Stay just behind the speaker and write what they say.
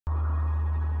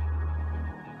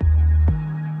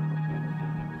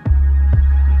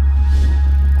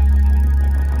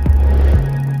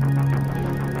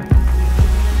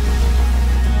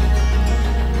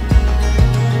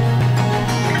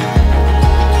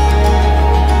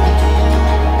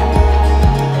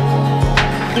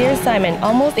Simon,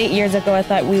 almost 8 years ago I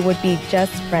thought we would be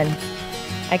just friends.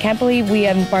 I can't believe we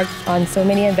embarked on so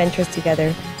many adventures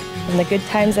together. From the good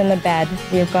times and the bad,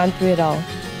 we have gone through it all.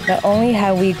 Not only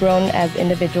have we grown as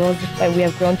individuals, but we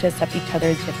have grown to accept each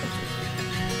other's differences.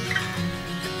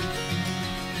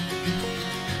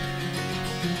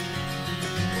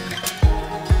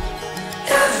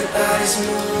 Everybody's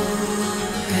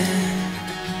moving,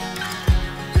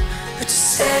 but you're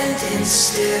standing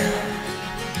still.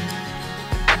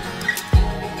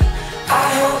 I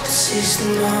hope this is the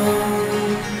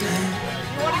moment.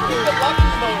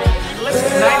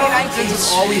 99 cents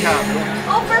is all we have.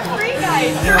 All for free,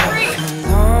 guys. For free.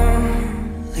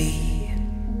 Lonely.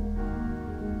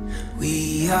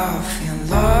 We all feel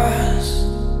lost.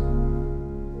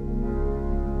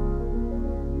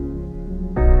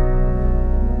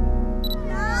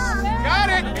 Got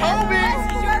it, Kobe!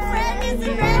 Your friend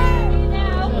isn't ready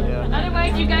now.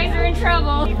 Otherwise, you guys are in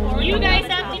trouble. You guys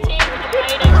have to take the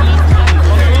fight of these.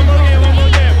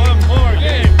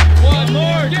 One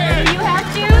more game! You have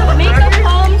to make a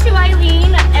poem to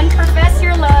Eileen and profess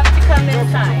your love to come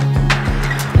inside.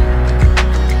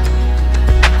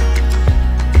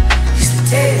 It's the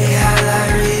daily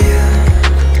highlight reel.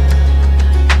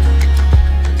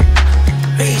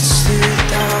 Reach through the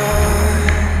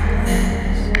darkness.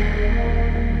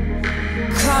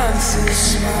 Climb through the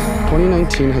smoke.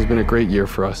 2019 has been a great year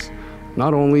for us.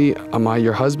 Not only am I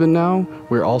your husband now,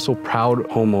 we're also proud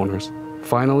homeowners.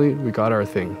 Finally, we got our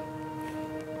thing.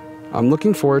 I'm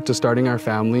looking forward to starting our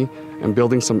family and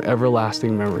building some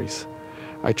everlasting memories.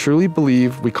 I truly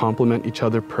believe we complement each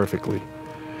other perfectly.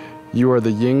 You are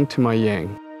the yin to my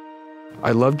yang.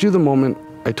 I loved you the moment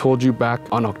I told you back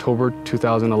on October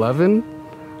 2011.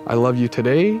 I love you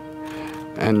today,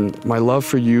 and my love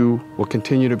for you will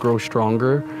continue to grow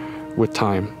stronger with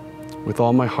time. With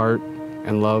all my heart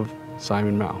and love,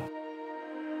 Simon Mao.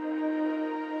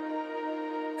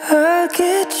 I'll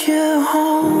get you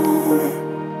home.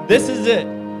 This is it.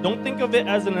 Don't think of it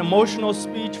as an emotional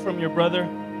speech from your brother.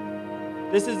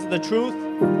 This is the truth,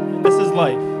 and this is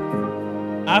life.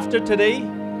 After today,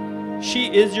 she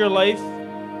is your life,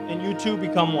 and you two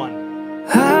become one.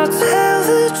 I'll tell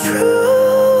the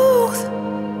truth.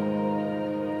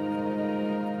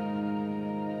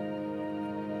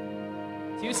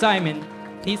 To Simon,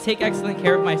 please take excellent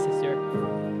care of my sister.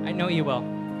 I know you will.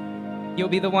 You'll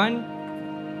be the one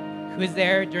who is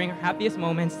there during her happiest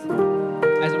moments,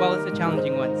 as well as the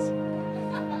challenging ones.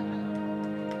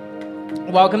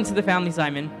 Welcome to the family,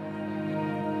 Simon.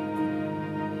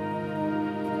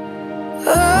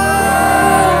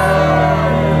 I'll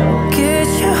get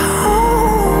you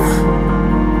home.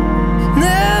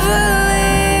 Never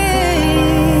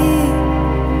leave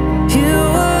you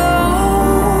alone.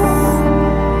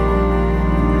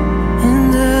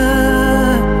 And I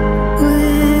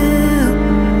will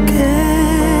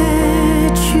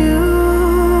get you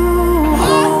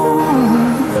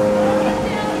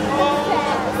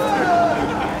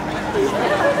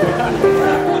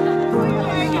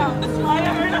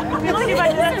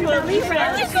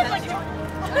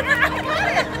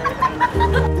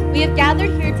We have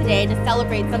gathered here today to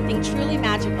celebrate something truly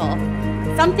magical,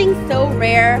 something so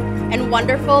rare and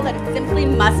wonderful that it simply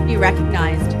must be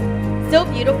recognized, so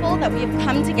beautiful that we have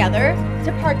come together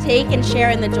to partake and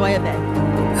share in the joy of it.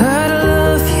 I'd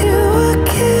love you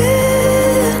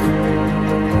again.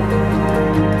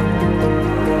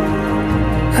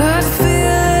 I'd feel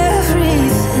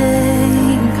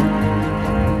everything.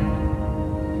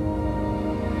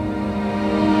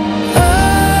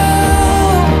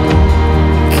 I'll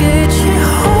get you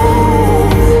home.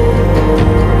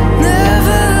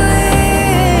 Never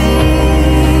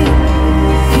leave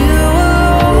you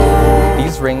alone.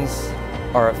 These rings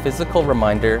are a physical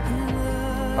reminder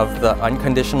of the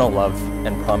unconditional love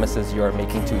and promises you are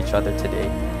making to each other today.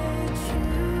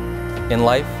 In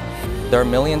life, there are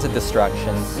millions of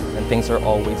distractions and things are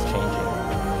always changing.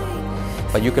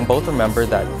 But you can both remember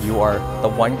that you are the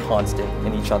one constant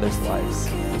in each other's lives,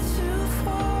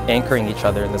 anchoring each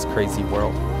other in this crazy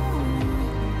world.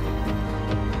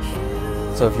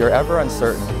 So if you're ever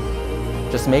uncertain,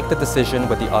 just make the decision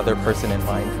with the other person in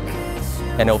mind,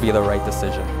 and it'll be the right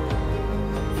decision.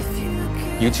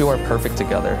 You two are perfect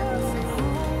together.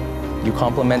 You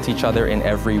complement each other in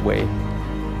every way.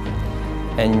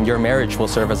 And your marriage will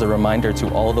serve as a reminder to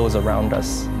all those around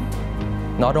us,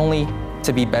 not only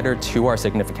to be better to our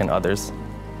significant others,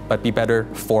 but be better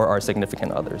for our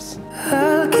significant others.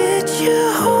 I'll get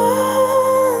you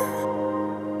home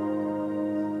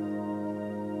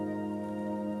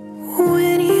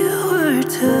when you are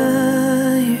done.